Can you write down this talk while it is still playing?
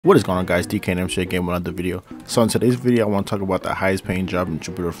What is going on, guys? DK and M Shea again with another video. So in today's video I want to talk about the highest paying job in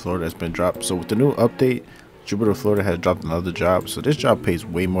Jupiter, Florida that's been dropped. So with the new update, Jupiter, Florida has dropped another job. So this job pays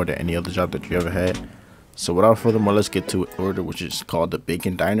way more than any other job that you ever had. So without further ado, let's get to order, which is called the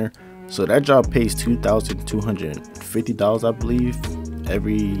Bacon Diner. So that job pays $2,250, I believe,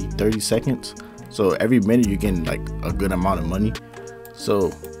 every 30 seconds. So every minute you're getting like a good amount of money.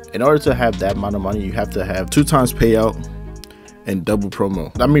 So in order to have that amount of money, you have to have 2 times payout and double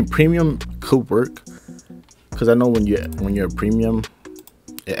promo. I mean, premium could work because I know when you're a premium,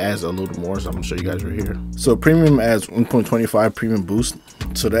 it adds a little more. So I'm gonna show you guys right here. So premium adds 1.25 premium boost.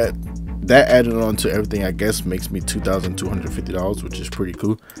 So that added on to everything, I guess, makes me $2,250, which is pretty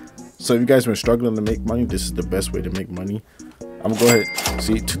cool. So if you guys been struggling to make money, this is the best way to make money. I'm gonna go ahead and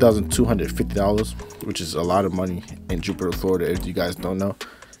see $2,250, which is a lot of money in Jupiter, Florida. If you guys don't know,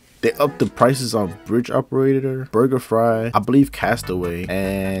 they upped the prices on Bridge Operator, Burger Fry, I believe Castaway,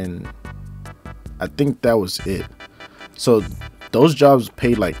 and I think that was it. So those jobs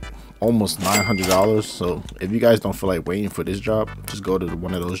paid like almost $900. So if you guys don't feel like waiting for this job, just go to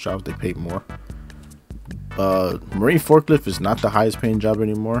one of those jobs. They pay more. Marine forklift is not the highest paying job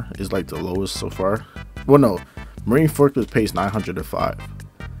anymore. It's like the lowest so far. Well, no, marine forklift pays $905,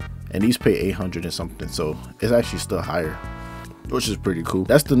 and these pay $800 and something. So it's actually still higher, which is pretty cool.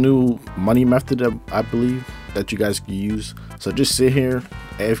 That's the new money method, I believe, that you guys can use. So just sit here,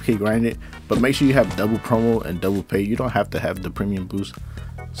 AFK grind it, but make sure you have double promo and double pay. You don't have to have the premium boost.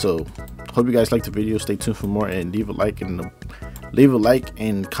 So hope you guys liked the video. Stay tuned for more, and leave a like and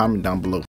comment down below.